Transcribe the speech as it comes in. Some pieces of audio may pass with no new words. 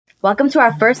Welcome to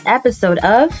our first episode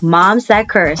of Moms That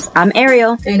Curse. I'm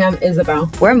Ariel. And I'm Isabel.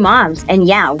 We're moms, and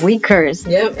yeah, we curse.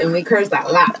 Yep, and we curse a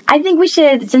lot. I think we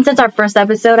should, since it's our first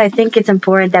episode, I think it's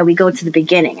important that we go to the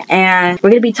beginning. And we're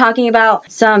going to be talking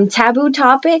about some taboo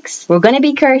topics. We're going to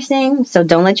be cursing, so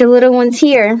don't let your little ones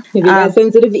hear. If you got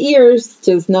sensitive ears,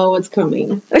 just know what's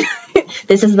coming.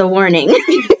 This is the warning.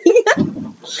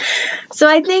 So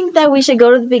I think that we should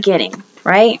go to the beginning.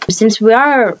 Right? Since we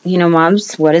are,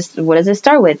 moms, what does it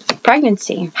start with?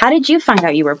 Pregnancy. How did you find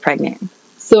out you were pregnant?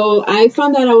 So I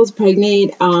found out I was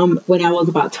pregnant when I was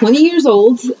about 20 years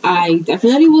old. I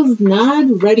definitely was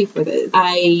not ready for this.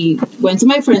 I went to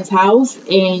my friend's house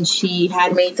and she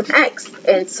had made some eggs.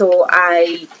 And so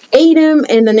I ate them,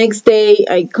 and the next day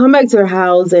I come back to her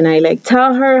house and I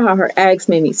tell her how her eggs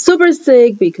made me super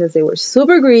sick because they were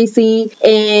super greasy,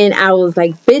 and I was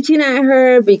bitching at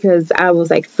her because I was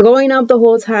throwing up the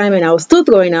whole time, and I was still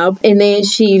throwing up. And then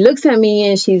she looks at me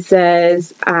and she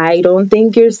says, "I don't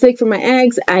think you're sick from my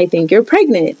eggs, I think you're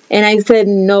pregnant." And I said,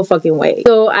 "No fucking way."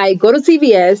 So I go to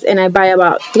CVS and I buy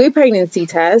about 3 pregnancy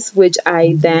tests, which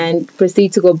I then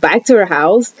proceed to go back to her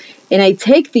house. And I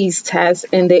take these tests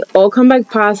and they all come back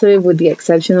positive with the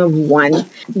exception of one,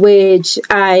 which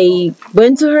I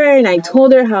went to her and I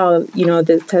told her how,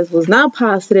 this test was not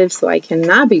positive, so I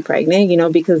cannot be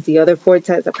pregnant, because the other 4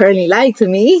 tests apparently lied to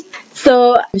me.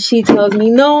 So she tells me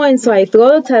no, and so I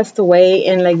throw the test away,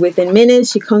 and within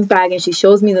minutes she comes back and she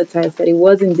shows me the test that it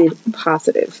was indeed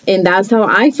positive. And that's how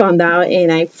I found out, and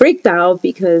I freaked out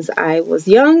because I was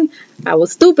young, I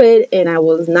was stupid, and I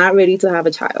was not ready to have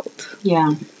a child.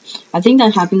 Yeah. I think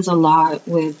that happens a lot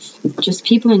with just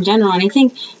people in general. And I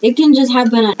think it can just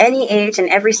happen at any age and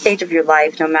every stage of your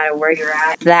life, no matter where you're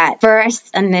at. That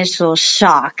first initial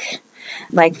shock.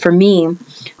 For me,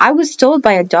 I was told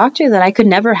by a doctor that I could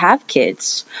never have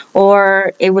kids.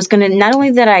 Or it was going to, not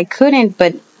only that I couldn't,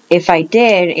 but if I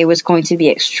did, it was going to be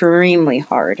extremely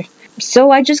hard.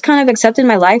 So I just kind of accepted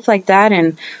my life like that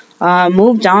and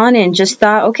moved on and just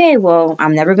thought, okay, well,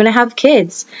 I'm never going to have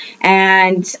kids.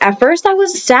 And at first I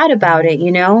was sad about it,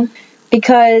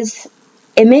 because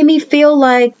it made me feel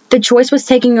like the choice was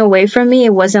taken away from me.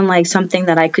 It wasn't something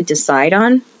that I could decide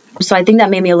on. So I think that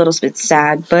made me a little bit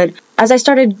sad. But as I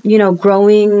started,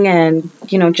 growing and,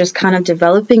 just kind of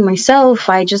developing myself,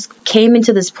 I just came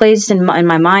into this place in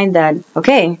my mind that,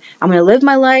 okay, I'm going to live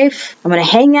my life. I'm going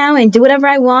to hang out and do whatever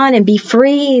I want and be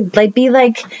free, be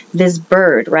like this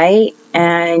bird, right?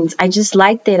 And I just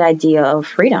liked that idea of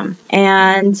freedom.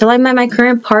 And so I met my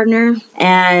current partner,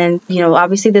 and,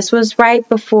 obviously this was right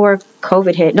before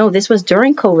COVID hit. No, this was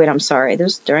during COVID. I'm sorry. This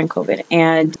was during COVID.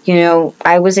 And,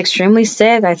 I was extremely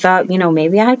sick. I thought,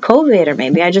 maybe I had COVID, or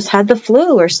maybe I just had the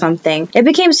flu or something. It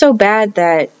became so bad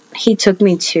that he took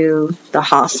me to the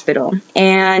hospital,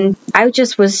 and I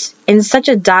just was in such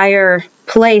a dire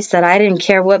place that I didn't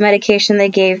care what medication they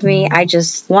gave me. I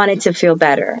just wanted to feel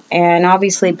better. And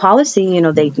obviously policy,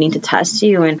 they need to test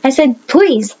you. And I said,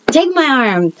 please take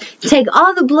my arm, take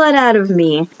all the blood out of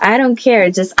me. I don't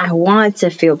care. Just, I want to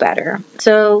feel better.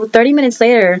 So 30 minutes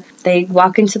later, they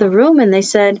walk into the room and they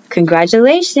said,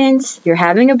 congratulations, you're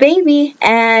having a baby.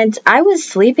 And I was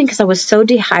sleeping because I was so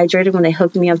dehydrated when they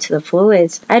hooked me up to the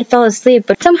fluids. I had fell asleep,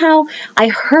 but somehow I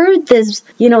heard this,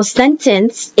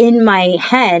 sentence in my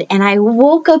head, and I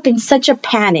woke up in such a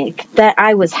panic that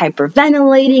I was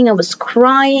hyperventilating. I was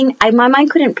crying. My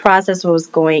mind couldn't process what was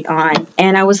going on.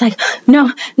 And I was like,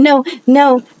 no.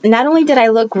 Not only did I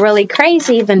look really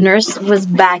crazy, the nurse was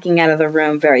backing out of the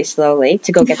room very slowly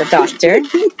to go get the doctor.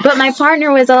 But my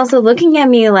partner was also looking at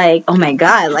me like, oh my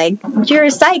God, you're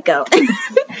a psycho.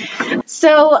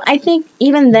 So I think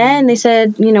even then they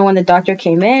said, when the doctor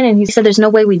came in and he said, there's no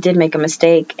way we did make a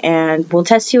mistake, and we'll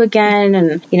test you again,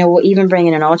 and, we'll even bring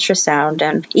in an ultrasound.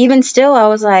 And even still, I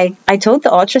was like, I told the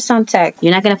ultrasound tech,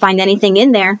 you're not going to find anything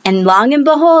in there. And long and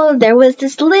behold, there was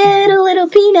this little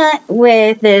peanut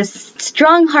with this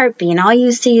strong heartbeat, and all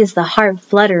you see is the heart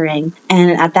fluttering.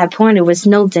 And at that point, it was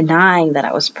no denying that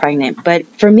I was pregnant. But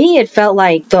for me, it felt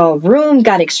like the room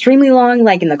got extremely long,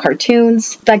 like in the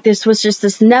cartoons. This was just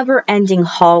this never-ending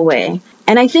hallway.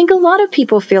 And I think a lot of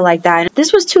people feel like that.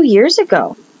 This was 2 years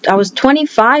ago. I was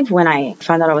 25 when I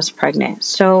found out I was pregnant.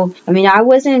 So, I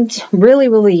wasn't really,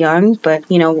 really young, but,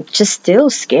 just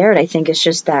still scared. I think it's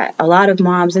just that a lot of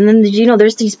moms, and then,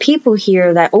 there's these people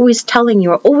here that always telling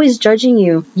you or always judging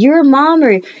you. You're a mom,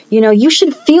 or, you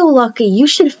should feel lucky. You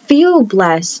should feel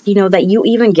blessed, that you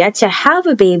even get to have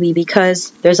a baby, because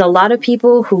there's a lot of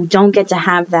people who don't get to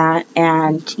have that,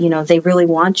 and, they really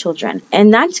want children.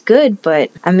 And that's good, but,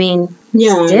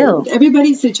 Yeah, still.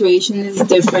 everybody's situation is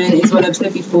different. Is what I've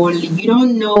said before. You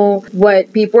don't know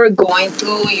what people are going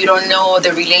through. You don't know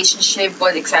the relationship,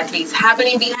 what exactly is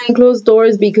happening behind closed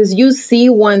doors, because you see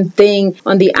one thing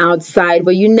on the outside,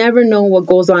 but you never know what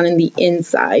goes on in the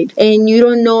inside. And you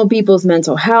don't know people's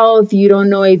mental health. You don't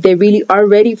know if they really are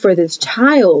ready for this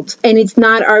child. And it's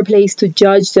not our place to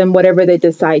judge them, whatever they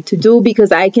decide to do,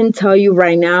 because I can tell you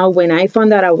right now, when I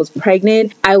found out I was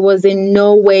pregnant, I was in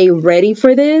no way ready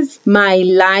for this. My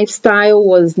lifestyle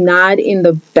was not in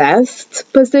the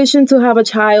best position to have a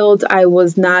child. I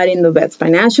was not in the best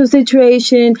financial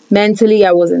situation. Mentally,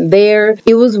 I wasn't there.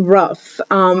 It was rough,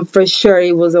 for sure.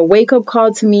 It was a wake-up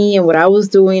call to me and what I was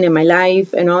doing in my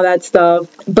life and all that stuff.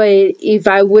 But if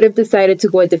I would have decided to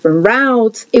go a different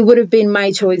route, it would have been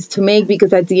my choice to make,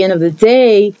 because at the end of the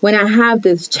day, when I have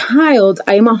this child,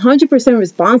 I am 100%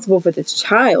 responsible for this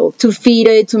child, to feed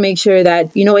it, to make sure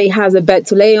that, it has a bed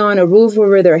to lay on, a roof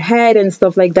over their head and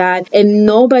stuff like that. And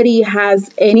nobody has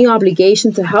any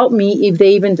obligation to help me if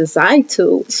they even decide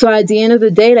to. So at the end of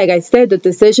the day, like I said, the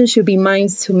decision should be mine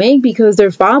to make, because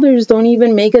their fathers don't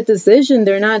even make a decision.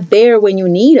 They're not there when you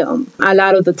need them. A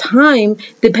lot of the time,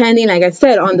 depending, like I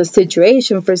said, on the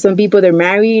situation. For some people, they're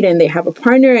married and they have a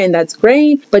partner, and that's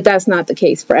great, but that's not the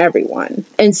case for everyone.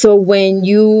 And so when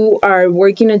you are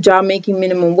working a job making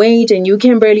minimum wage and you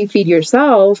can barely feed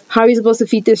yourself, how are you supposed to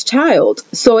feed this child?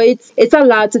 So it's a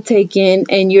lot to take in,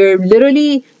 and you're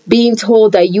literally being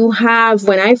told that you have,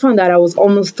 when I found out, I was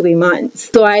almost 3 months.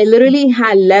 So I literally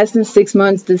had less than 6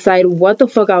 months to decide what the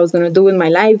fuck I was going to do with my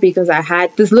life, because I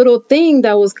had this little thing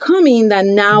that was coming that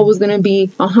now was going to be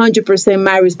 100%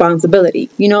 my responsibility,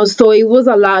 so it was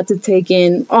a lot to take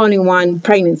in all in one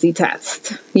pregnancy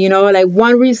test, like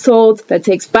one result that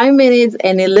takes 5 minutes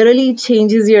and it literally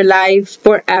changes your life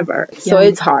forever. So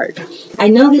it's hard. I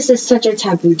know this is such a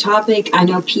taboo topic. I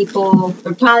know people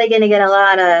are probably going to get a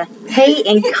lot of hate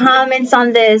and comments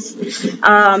on this.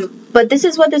 But this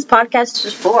is what this podcast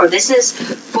is for. This is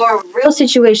for real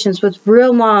situations with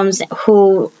real moms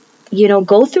who,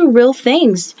 go through real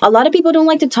things. A lot of people don't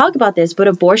like to talk about this, but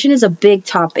abortion is a big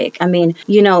topic. I mean,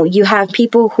 you have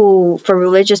people who, for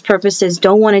religious purposes,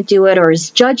 don't want to do it or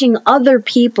is judging other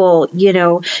people. You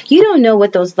don't know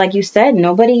what those, like you said,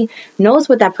 nobody knows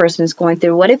what that person is going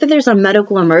through. What if there's a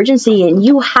medical emergency and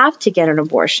you have to get an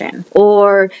abortion?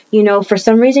 Or, for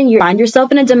some reason you find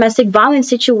yourself in a domestic violence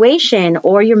situation,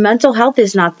 or your mental health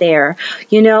is not there.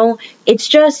 It's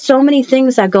just so many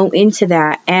things that go into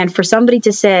that. And for somebody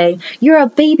to say, you're a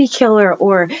baby killer,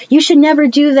 or you should never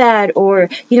do that, or,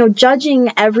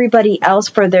 judging everybody else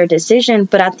for their decision.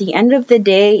 But at the end of the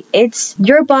day, it's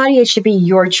your body. It should be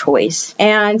your choice.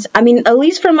 And I mean, at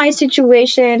least for my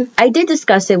situation, I did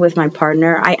discuss it with my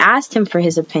partner. I asked him for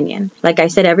his opinion. Like I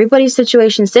said, everybody's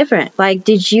situation is different. Like,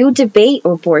 did you debate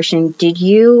abortion? Did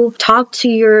you talk to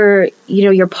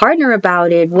your partner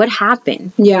about it? What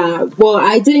happened? Yeah, well,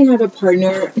 I didn't have a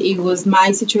partner.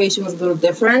 My situation was a little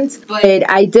different, but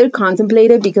I did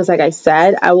contemplate it, because like I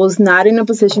said, I was not in a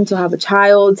position to have a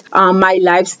child. My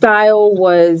lifestyle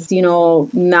was,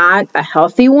 not a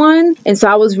healthy one. And so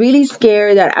I was really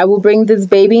scared that I would bring this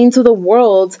baby into the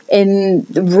world and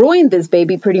ruin this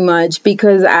baby pretty much,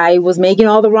 because I was making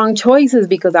all the wrong choices,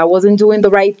 because I wasn't doing the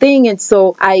right thing. And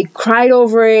so I cried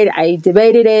over it. I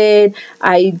debated it.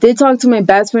 I did talk to my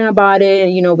best friend about it.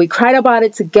 We cried about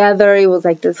it together. It was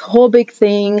like this whole big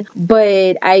thing.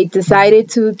 But I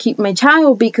decided to keep my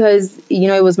child because,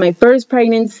 it was my first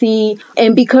pregnancy.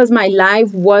 And because my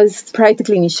life was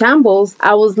practically in shambles,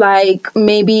 I was like,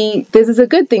 maybe this is a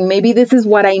good thing. Maybe this is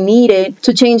what I needed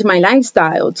to change my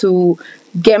lifestyle, to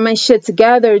get my shit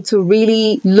together, to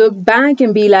really look back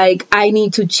and be like, I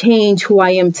need to change who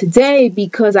I am today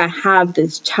because I have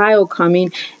this child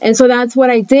coming. And so that's what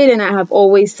I did. And I have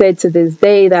always said to this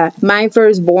day that my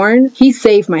firstborn, he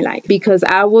saved my life, because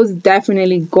I was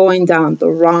definitely going down the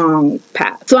wrong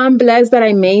path. So I'm blessed that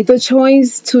I made the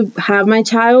choice to have my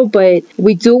child, but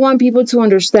we do want people to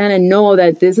understand and know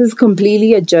that this is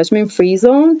completely a judgment-free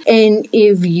zone. And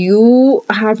if you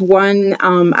have one,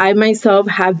 I myself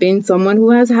have been someone who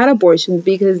has had abortions,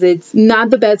 because it's not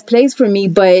the best place for me,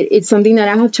 but it's something that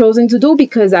I have chosen to do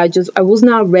because I was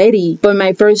not ready. But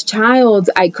my first child,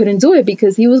 I couldn't do it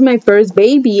because he was my first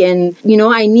baby, and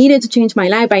I needed to change my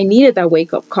life. I needed that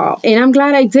wake-up call, and I'm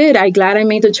glad I did. I'm glad I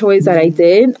made the choice that I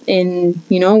did. And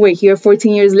we're here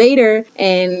 14 years later,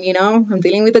 and I'm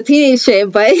dealing with the teenage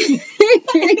shit, but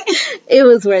It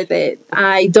was worth it.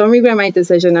 I don't regret my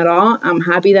decision at all. I'm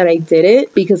happy that I did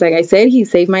it because, like I said, he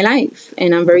saved my life,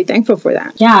 and I'm very thankful for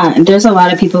that. Yeah, there's a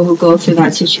lot of people who go through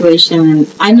that situation,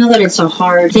 and I know that it's a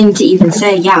hard thing to even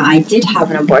say, yeah, I did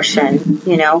have an abortion,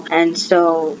 you know, and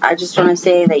so I just want to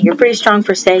say that you're pretty strong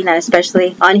for saying that,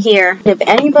 especially on here. If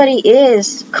anybody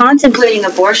is contemplating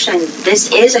abortion,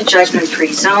 this is a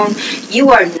judgment-free zone.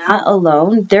 You are not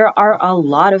alone. There are a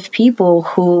lot of people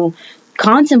who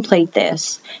contemplate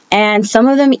this, and some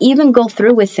of them even go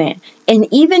through with it. And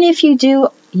even if you do,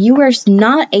 you are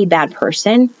not a bad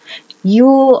person.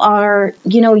 You are,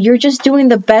 you're just doing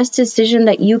the best decision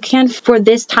that you can for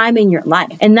this time in your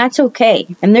life. And that's okay.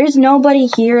 And there's nobody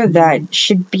here that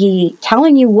should be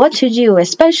telling you what to do,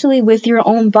 especially with your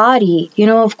own body.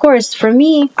 Of course, for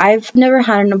me, I've never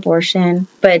had an abortion,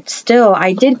 but still,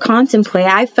 I did contemplate.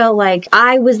 I felt like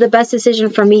I was the best decision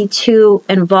for me to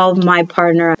involve my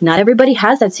partner. Not everybody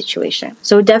has that situation.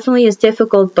 So it definitely is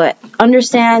difficult, but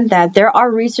understand that there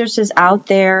are resources out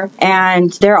there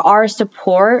and there are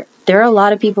support. There are a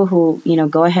lot of people who,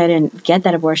 go ahead and get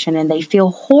that abortion and they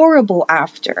feel horrible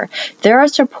after. There are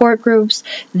support groups.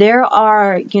 There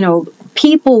are,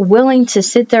 people willing to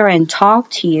sit there and talk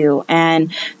to you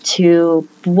and to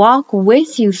walk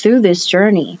with you through this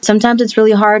journey. Sometimes it's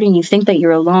really hard and you think that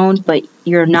you're alone, but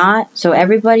you're not. So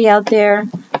everybody out there,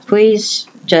 please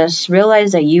just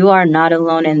realize that you are not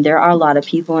alone, and there are a lot of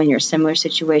people in your similar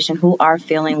situation who are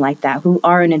feeling like that, who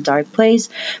are in a dark place,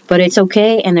 but it's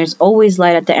okay, and there's always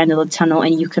light at the end of the tunnel,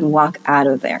 and you can walk out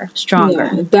of there stronger.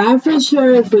 Yeah, that for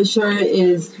sure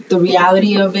is the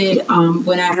reality of it.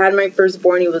 When I had my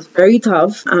firstborn, it was very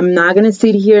tough. I'm not going to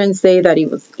sit here and say that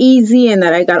it was easy and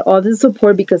that I got all the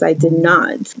support, because I did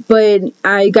not. But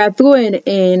I got through it,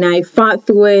 and I fought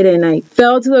through it, and I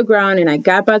fell to the ground, and I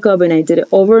got back up, and I did it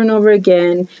over and over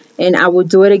again. And I will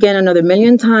do it again another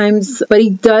million times. But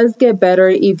it does get better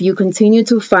if you continue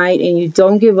to fight and you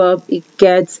don't give up. It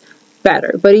gets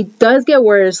better. But it does get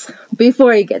worse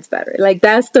before it gets better. Like,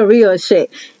 that's the real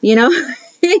shit,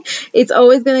 It's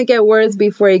always going to get worse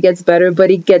before it gets better,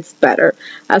 but it gets better.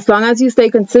 As long as you stay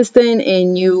consistent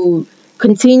and you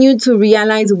continue to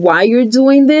realize why you're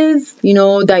doing this,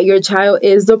 that your child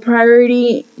is the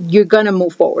priority, you're going to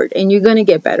move forward and you're going to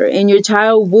get better. And your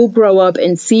child will grow up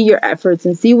and see your efforts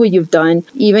and see what you've done.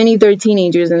 Even if they're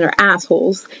teenagers and they're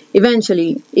assholes,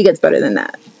 eventually it gets better than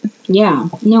that. Yeah,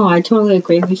 no, I totally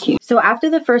agree with you. So after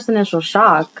the first initial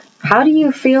shock, how do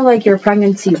you feel like your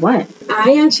pregnancy went?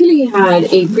 I actually had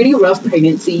a pretty rough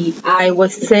pregnancy. I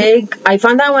was sick. I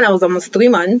found out when I was almost 3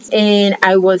 months, and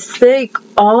I was sick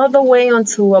all the way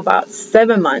until about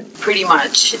 7 months, pretty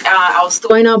much. I was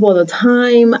throwing up all the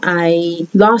time. I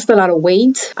lost a lot of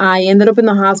weight. I ended up in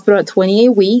the hospital at 28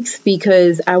 weeks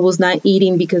because I was not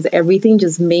eating, because everything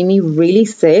just made me really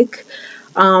sick.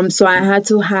 So I had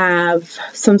to have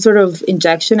some sort of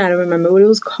injection. I don't remember what it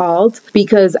was called,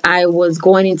 because I was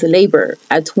going into labor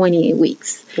at 28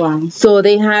 weeks. Wow. So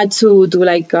they had to do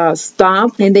like a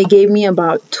stop, and they gave me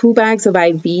about 2 bags of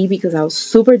IV because I was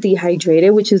super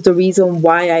dehydrated, which is the reason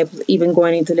why I was even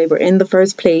going into labor in the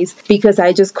first place, because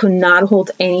I just could not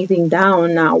hold anything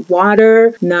down, not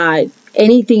water, not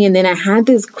anything. And then I had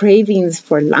these cravings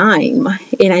for lime,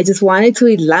 and I just wanted to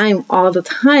eat lime all the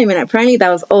time, and apparently that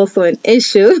was also an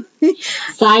issue.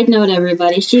 Side note,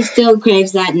 everybody, she still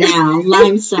craves that now.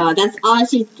 Lime salt. That's all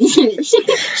she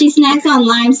snacks on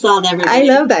lime salt, everybody.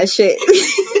 I love that shit.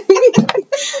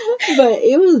 But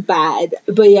it was bad.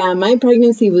 But yeah, my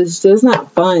pregnancy was just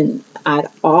not fun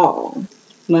at all.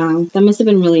 Wow, that must have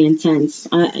been really intense.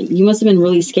 You must have been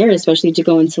really scared, especially to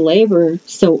go into labor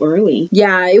so early.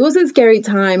 Yeah, it was a scary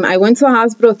time. I went to a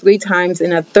hospital 3 times,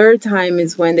 and a third time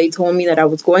is when they told me that I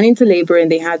was going into labor, and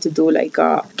they had to do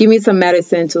give me some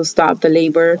medicine to stop the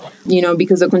labor,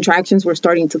 because the contractions were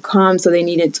starting to come. So they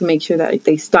needed to make sure that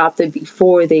they stopped it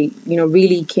before they,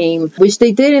 really came, which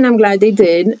they did. And I'm glad they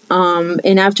did.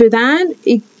 And after that,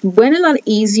 it went a lot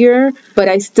easier, but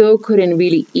I still couldn't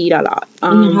really eat a lot.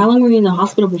 How long were you in the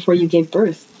hospital before you gave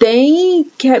birth? They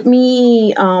kept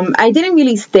me, I didn't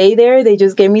really stay there. They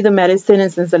just gave me the medicine,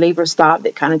 and since the labor stopped,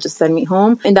 they kind of just sent me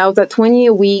home. And that was at 28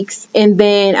 weeks. And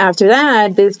then after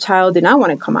that, this child did not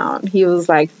want to come out. He was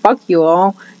like, fuck you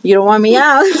all. You don't want me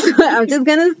out. I'm just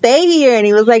going to stay here. And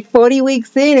he was like 40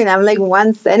 weeks in, and I'm like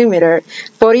 1 centimeter.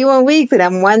 41 weeks, and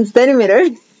I'm 1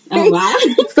 centimeter. Oh,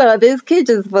 wow. So this kid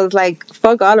just was like,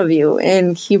 fuck all of you.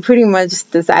 And he pretty much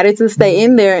decided to stay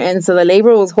in there. And so the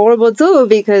labor was horrible too,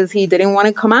 because he didn't want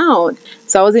to come out.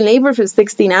 So I was in labor for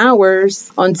 16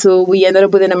 hours until we ended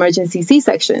up with an emergency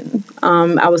C-section.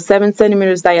 I was 7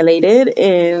 centimeters dilated,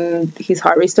 and his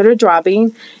heart rate started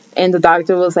dropping. And the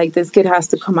doctor was like, this kid has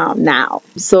to come out now.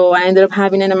 So I ended up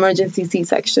having an emergency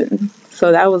C-section.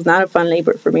 So that was not a fun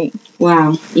labor for me.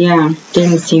 Wow. Yeah.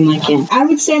 Didn't seem like it. I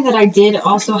would say that I did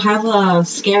also have a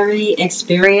scary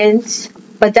experience,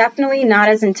 but definitely not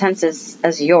as intense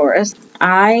as yours.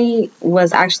 I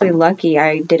was actually lucky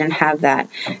I didn't have that.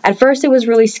 At first, it was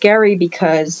really scary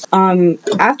because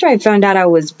after I found out I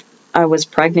was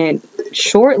pregnant,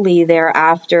 shortly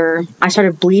thereafter, I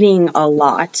started bleeding a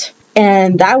lot.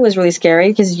 And that was really scary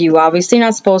because you obviously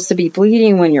not supposed to be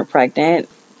bleeding when you're pregnant.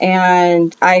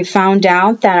 And I found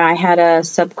out that I had a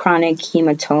subchronic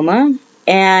hematoma.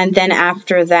 And then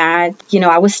after that,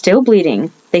 I was still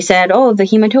bleeding. They said, oh, the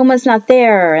hematoma's not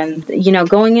there. And,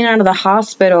 going in and out of the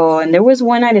hospital. And there was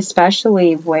one night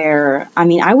especially where,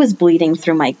 I was bleeding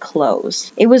through my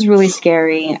clothes. It was really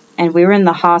scary. And we were in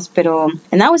the hospital.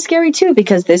 And that was scary too,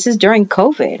 because this is during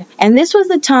COVID. And this was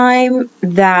the time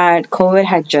that COVID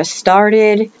had just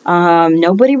started.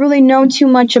 Nobody really knew too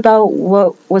much about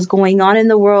what was going on in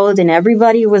the world. And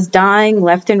everybody was dying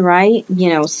left and right.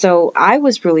 So I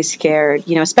was really scared,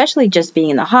 especially just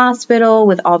being in the hospital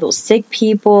with all those sick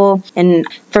people.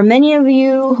 And for many of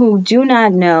you who do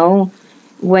not know,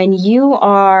 when you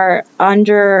are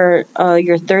under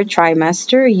your third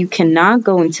trimester, you cannot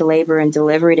go into labor and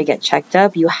delivery to get checked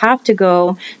up. You have to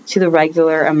go to the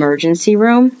regular emergency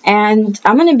room. And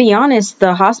I'm going to be honest,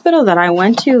 the hospital that I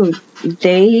went to,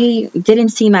 they didn't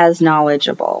seem as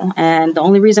knowledgeable. And the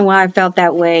only reason why I felt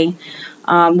that way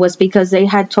was because they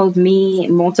had told me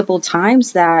multiple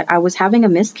times that I was having a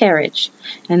miscarriage,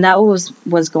 and that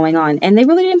was going on. And they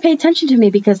really didn't pay attention to me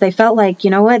because they felt like,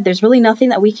 there's really nothing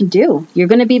that we can do. You're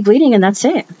going to be bleeding and that's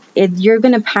it. You're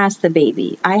going to pass the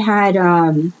baby. I had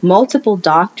multiple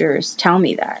doctors tell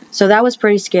me that. So that was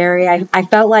pretty scary. I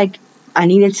felt like I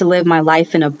needed to live my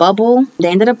life in a bubble. They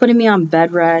ended up putting me on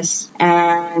bed rest,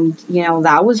 and,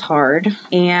 that was hard,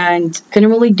 and couldn't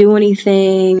really do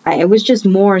anything. I was just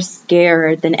more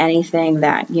scared than anything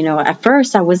that, at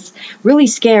first I was really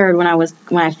scared when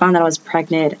I found out I was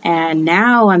pregnant, and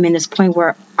now I'm in this point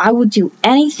where I would do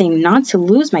anything not to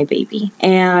lose my baby.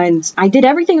 And I did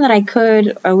everything that I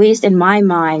could, at least in my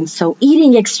mind. So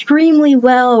eating extremely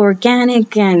well,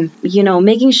 organic, and,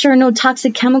 making sure no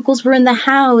toxic chemicals were in the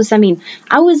house.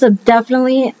 I was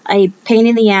definitely a pain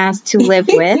in the ass to live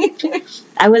with.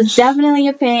 I was definitely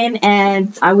a pain,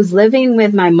 and I was living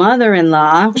with my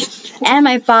mother-in-law and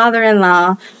my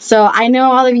father-in-law. So I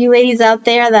know all of you ladies out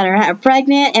there that are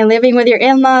pregnant and living with your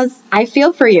in-laws, I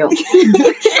feel for you.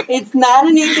 It's not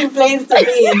an easy place to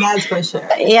be, and that's for sure.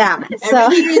 Yeah. So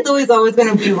everything you do is always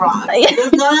going to be wrong.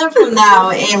 Just know that from now,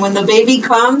 and when the baby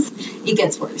comes, it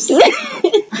gets worse.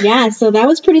 Yeah, so that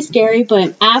was pretty scary.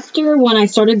 But after, when I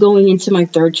started going into my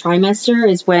third trimester,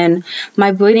 is when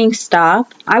my bleeding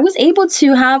stopped. I was able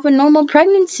to have a normal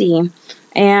pregnancy.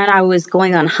 And I was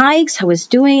going on hikes. I was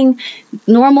doing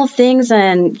normal things.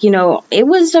 And, it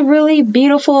was a really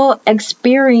beautiful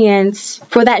experience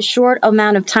for that short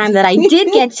amount of time that I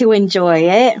did get to enjoy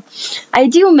it. I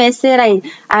do miss it.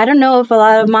 I don't know if a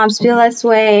lot of moms feel this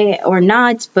way or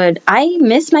not, but I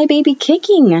miss my baby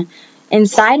kicking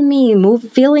inside me,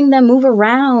 feeling them move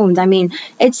around.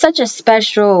 It's such a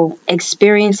special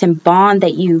experience and bond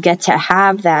that you get to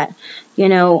have that.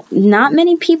 Not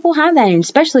many people have that, and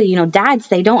especially, dads,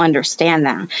 they don't understand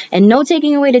that. And no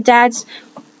taking away to dads,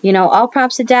 all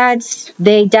props to dads.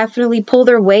 They definitely pull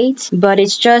their weight, but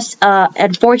it's just,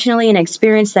 unfortunately, an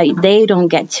experience that they don't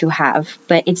get to have,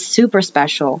 but it's super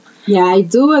special. Yeah, I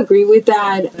do agree with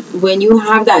that. When you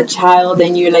have that child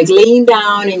and you're like laying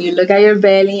down and you look at your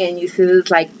belly and you see this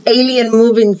like alien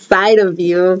move inside of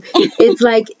you, it's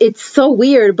like, it's so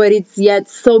weird, but it's yet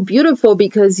so beautiful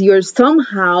because you're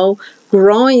somehow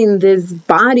growing this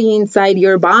body inside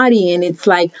your body, and it's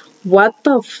like, what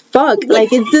the fuck? Like,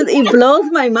 it blows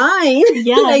my mind.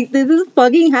 Yeah. Like, this is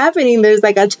fucking happening. There's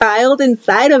like a child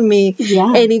inside of me,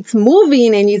 yeah, and it's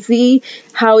moving, and you see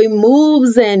how it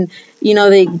moves, and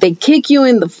they kick you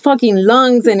in the fucking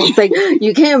lungs, and it's like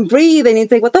you can't breathe, and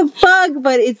it's like, what the fuck?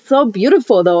 But it's so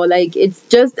beautiful though. Like, it's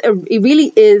just it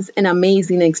really is an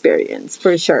amazing experience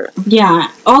for sure. Yeah,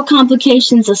 all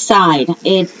complications aside,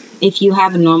 if you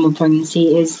have a normal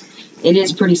pregnancy, it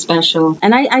is pretty special.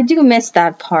 And I do miss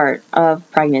that part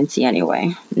of pregnancy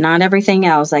anyway. Not everything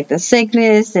else, like the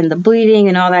sickness and the bleeding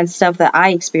and all that stuff that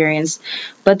I experienced.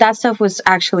 But that stuff was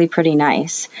actually pretty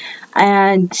nice.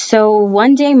 And so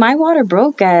one day my water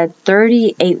broke at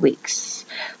 38 weeks.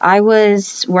 I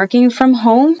was working from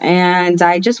home and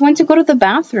I just went to go to the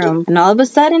bathroom. And all of a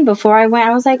sudden, before I went,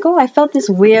 I was like, oh, I felt this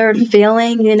weird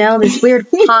feeling, this weird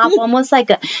pop,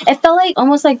 it felt like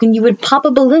almost like when you would pop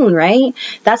a balloon, right?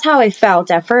 That's how I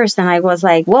felt at first. And I was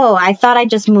like, whoa, I thought I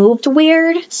just moved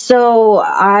weird. So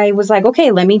I was like,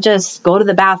 okay, let me just go to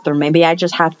the bathroom. Maybe I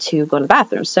just have to go to the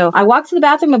bathroom. So I walked to the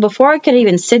bathroom, but before I could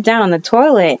even sit down on the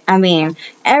toilet,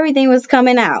 everything was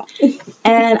coming out.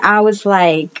 And I was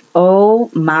like, oh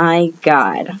my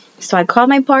God. So I called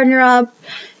my partner up.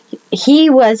 He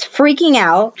was freaking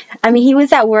out. He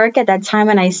was at work at that time,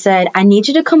 and I said, I need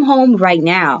you to come home right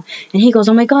now. And he goes,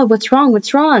 oh my God, what's wrong?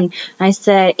 What's wrong? And I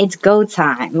said, it's go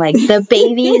time. Like, the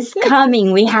baby's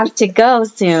coming. We have to go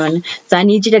soon. So I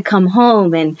need you to come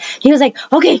home. And he was like,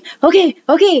 okay.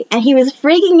 And he was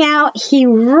freaking out. He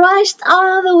rushed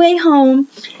all the way home.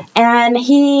 And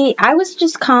I was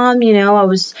just calm, I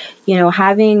was,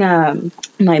 having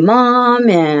my mom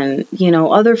and,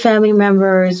 other family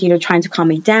members, trying to calm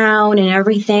me down and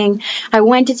everything. I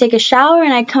went to take a shower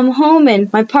and I come home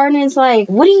and my partner is like,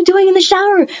 what are you doing in the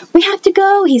shower? We have to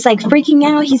go. He's like freaking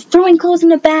out. He's throwing clothes in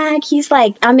the bag. He's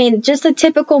like, just a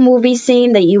typical movie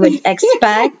scene that you would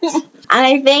expect. And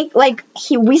I think,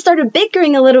 we started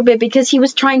bickering a little bit because he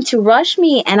was trying to rush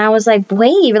me. And I was like,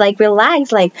 wait,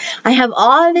 relax. I have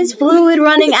all this fluid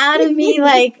running out of me.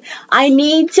 I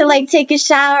need to, take a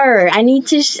shower. I need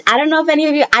to, I don't know if any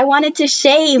of you, I wanted to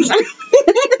shave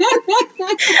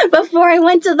before I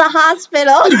went to the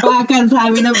hospital. Baca's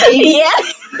having a baby.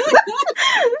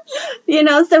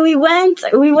 Yeah. So we went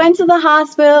to the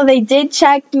hospital. They did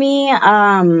check me.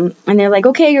 And they're like,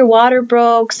 okay, your water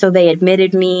broke. So they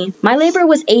admitted me. My labor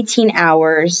was 18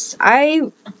 hours.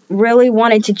 I really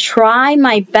wanted to try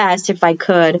my best, if I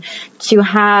could, to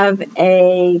have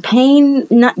a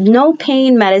no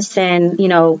pain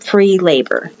medicine, free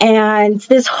labor. And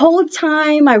this whole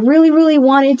time, I really, really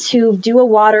wanted to do a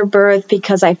water birth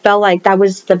because I felt like that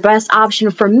was the best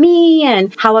option for me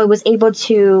and how I was able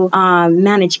to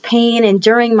manage pain. And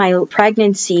during my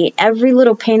pregnancy, every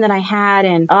little pain that I had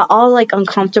and all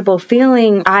uncomfortable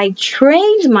feeling, I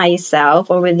trained myself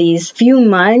over these few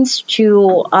months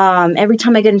to every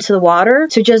time I get into the water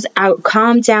to just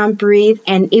calm down, breathe,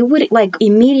 and it would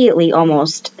immediately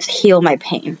almost heal my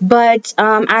pain. But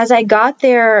as I got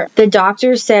there, the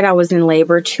doctor said I was in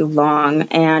labor too long,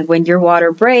 and when your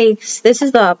water breaks, this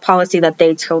is the policy that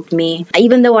they told me,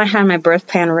 even though I had my birth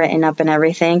plan written up and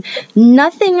everything,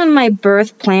 nothing on my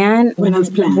birth plan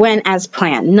went as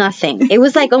planned. Nothing. It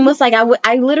was almost like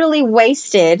I literally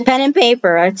wasted pen and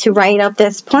paper to write up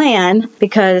this plan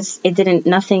because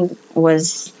nothing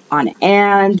was on it.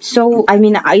 And so,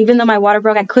 even though my water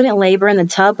broke, I couldn't labor in the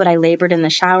tub, but I labored in the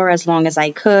shower as long as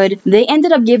I could. They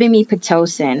ended up giving me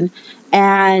Pitocin.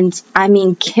 And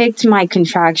kicked my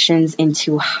contractions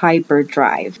into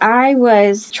hyperdrive. I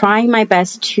was trying my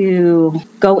best to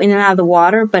go in and out of the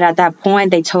water, but at that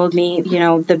point they told me,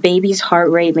 the baby's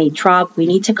heart rate may drop. We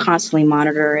need to constantly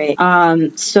monitor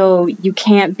it. So you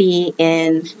can't be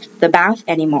in the bath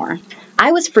anymore.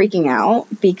 I was freaking out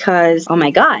because, oh my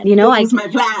God, this was my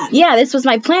plan. Yeah, this was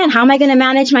my plan. How am I going to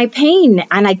manage my pain?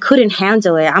 And I couldn't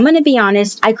handle it. I'm going to be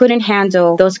honest. I couldn't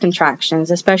handle those contractions,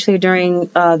 especially during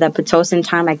the Pitocin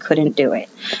time. I couldn't do it.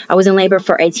 I was in labor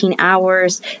for 18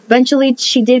 hours. Eventually,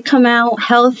 she did come out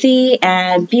healthy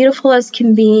and beautiful as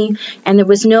can be. And there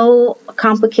was no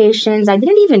complications. I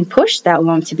didn't even push that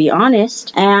long, to be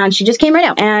honest. And she just came right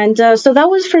out. And so that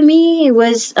was, for me, it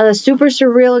was a super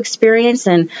surreal experience.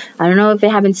 And I don't know if it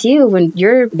happened to you when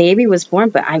your baby was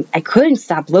born, but I couldn't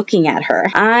stop looking at her.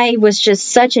 I was just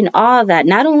such in awe that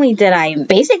not only did I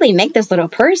basically make this little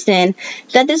person,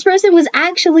 that this person was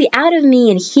actually out of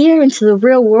me and here into the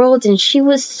real world, and she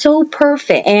was so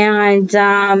perfect. And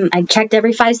I checked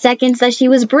every 5 seconds that she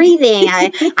was breathing.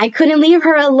 I couldn't leave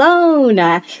her alone.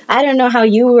 I don't know how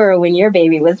you were when your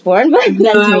baby was born, but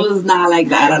no, I was not like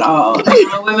that at all.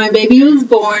 When my baby was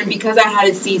born, because I had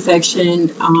a C-section,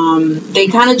 they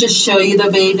kind of just show you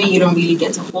the baby. You don't really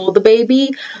get to hold the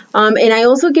baby. And I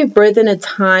also gave birth in a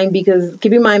time because,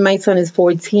 keep in mind, my son is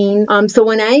 14. So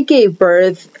when I gave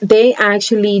birth, they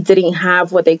actually didn't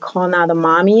have what they call now the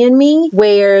mommy and me,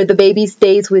 where the baby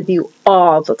stays with you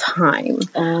all the time.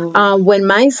 When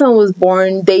my son was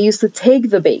born, they used to take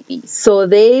the baby. So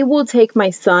they will take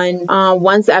my son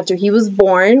once after he was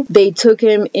born. They took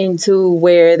him into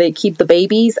where they keep the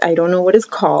babies. I don't know what it's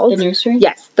called. The nursery?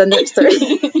 Yes, the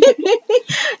nursery.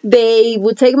 They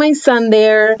would take my son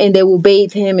there and they will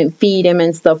bathe him and feed him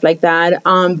and stuff like that.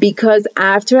 Because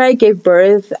after I gave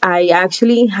birth, I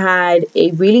actually had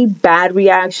a really bad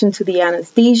reaction to the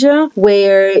anesthesia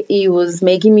where it was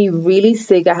making me really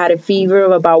sick. I had a fever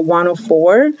of about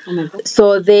 104.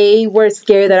 So they were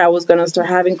scared that I was going to start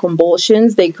having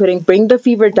convulsions. They couldn't bring the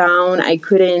fever down. I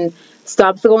couldn't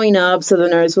stop going up. So the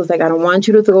nurse was like, I don't want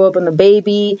you to throw up on the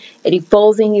baby. And he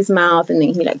falls in his mouth and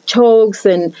then he like chokes.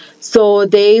 And so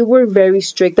they were very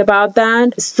strict about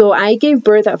that. So I gave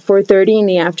birth at 4:30 in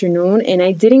the afternoon and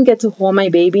I didn't get to hold my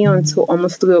baby until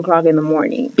almost 3 o'clock in the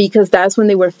morning, because that's when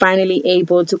they were finally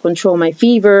able to control my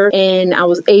fever. And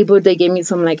they gave me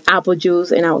some like apple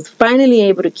juice and I was finally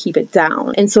able to keep it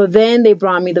down. And so then they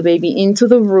brought me the baby into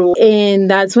the room and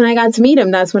that's when I got to meet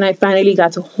him. That's when I finally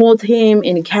got to hold him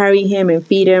and carry him and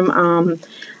feed him.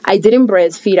 I didn't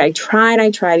breastfeed. I tried.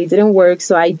 It didn't work.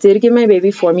 So I did give my baby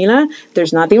formula.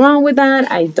 There's nothing wrong with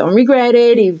that. I don't regret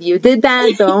it. If you did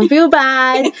that, don't feel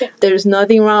bad. There's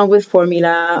nothing wrong with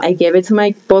formula. I gave it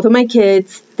to both of my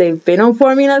kids. They've been on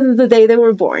formula since the day they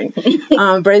were born.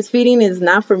 Breastfeeding is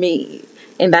not for me.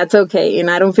 And that's okay. And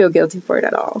I don't feel guilty for it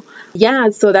at all. Yeah,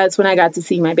 so that's when I got to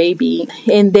see my baby.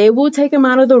 And they will take him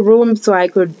out of the room so I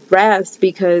could rest,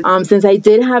 because since I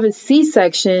did have a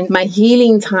C-section, my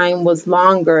healing time was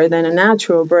longer than a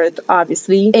natural birth,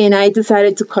 obviously. And I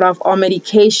decided to cut off all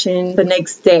medication the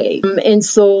next day. And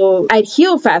so I'd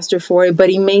heal faster for it, but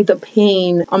it made the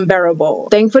pain unbearable.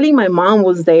 Thankfully, my mom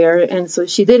was there. And so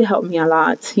she did help me a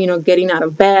lot, getting out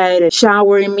of bed and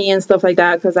showering me and stuff like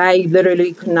that, because I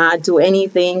literally could not do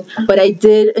anything. But I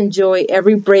did enjoy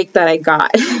every break that I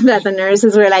got. That the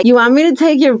nurses were like, you want me to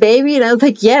take your baby? And I was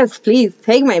like, yes, please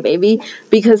take my baby,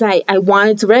 because I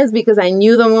wanted to rest, because I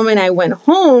knew the moment I went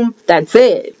home, that's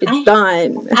it. It's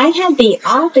done. I had the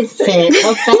opposite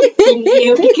effect than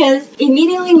you, because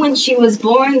immediately when she was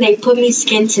born, they put me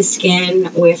skin to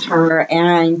skin with her,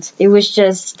 and it was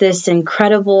just this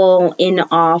incredible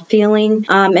in-awe feeling.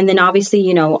 And then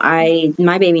obviously,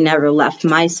 my baby never left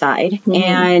my side. Mm-hmm.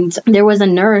 And there was a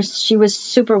nurse. She was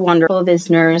super wonderful, this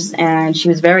nurse, and she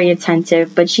was very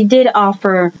attentive, but she did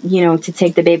offer, to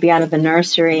take the baby out of the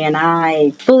nursery, and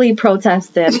I fully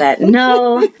protested that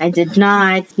no, I did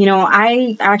not.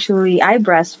 I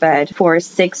breastfed for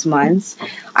 6 months.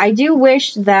 I do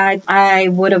wish that I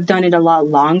would have done it a lot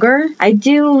longer. I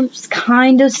do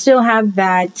kind of still have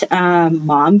that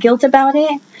mom guilt about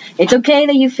it. It's okay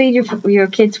that you feed your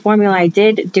kids formula. I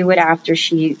did do it after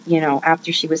she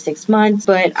was 6 months,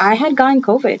 but I had gotten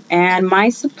COVID and my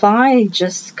supply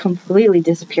just completely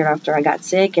disappeared after I got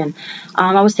sick. And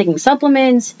I was taking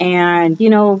supplements and,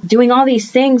 doing all these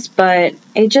things, but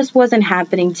it just wasn't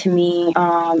happening to me.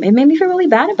 It made me feel really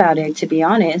bad about it, to be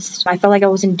honest. I felt like I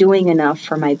wasn't doing enough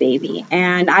for my baby,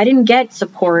 and I didn't get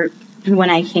support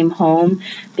when I came home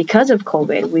because of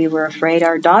COVID. We were afraid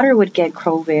our daughter would get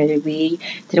COVID. We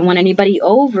didn't want anybody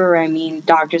over. I mean,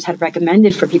 doctors had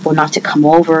recommended for people not to come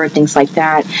over, things like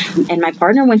that. And my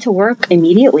partner went to work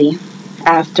immediately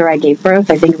after I gave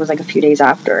birth. I think it was like a few days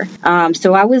after.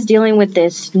 So I was dealing with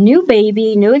this new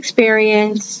baby, new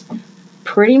experience,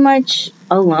 pretty much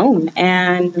alone.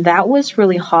 And that was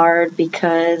really hard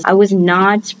because I was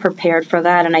not prepared for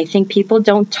that. And I think people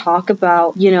don't talk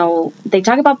about, they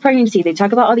talk about pregnancy, they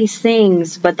talk about all these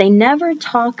things, but they never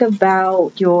talk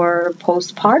about your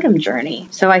postpartum journey.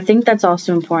 So I think that's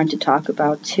also important to talk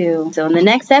about too. So in the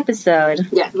next episode,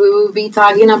 we will be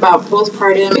talking about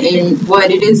postpartum and what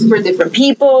it is for different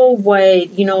people, what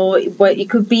it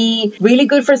could be really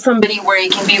good for somebody, where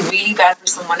it can be really bad for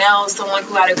someone else, someone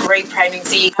who had a great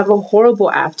pregnancy, have a horrible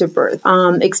afterbirth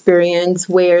experience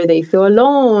where they feel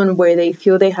alone, where they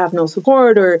feel they have no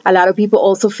support, or a lot of people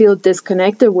also feel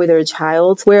disconnected with their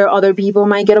child, where other people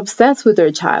might get obsessed with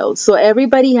their child. So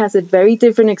everybody has a very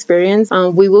different experience.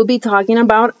 We will be talking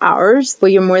about ours,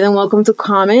 but you're more than welcome to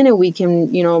comment, and we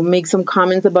can, make some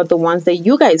comments about the ones that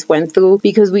you guys went through,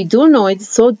 because we do know it's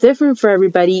so different for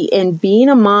everybody. And being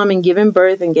a mom and giving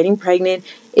birth and getting pregnant,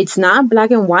 it's not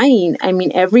black and white. I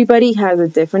mean, everybody has a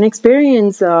different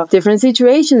experience, different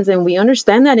situations, and we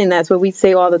understand that. And that's what we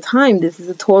say all the time. This is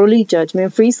a totally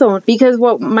judgment-free zone, because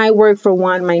what might work for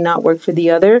one might not work for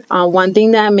the other. One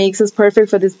thing that makes us perfect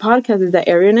for this podcast is that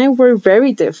Ari and I were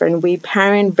very different. We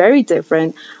parent very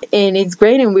different, and it's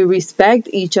great, and we respect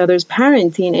each other's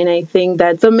parenting. And I think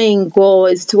that the main goal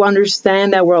is to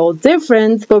understand that we're all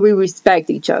different, but we respect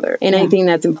each other. And I think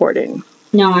that's important.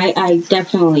 No, I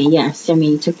definitely, yes. I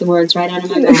mean, you took the words right out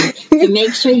of my mouth. So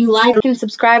make sure you like and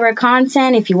subscribe our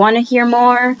content if you want to hear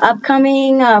more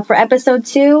upcoming for episode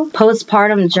 2,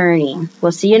 Postpartum Journey.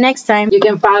 We'll see you next time. You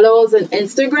can follow us on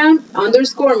Instagram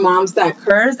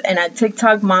 _moms.curse and at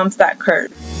TikTok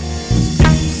moms.curse.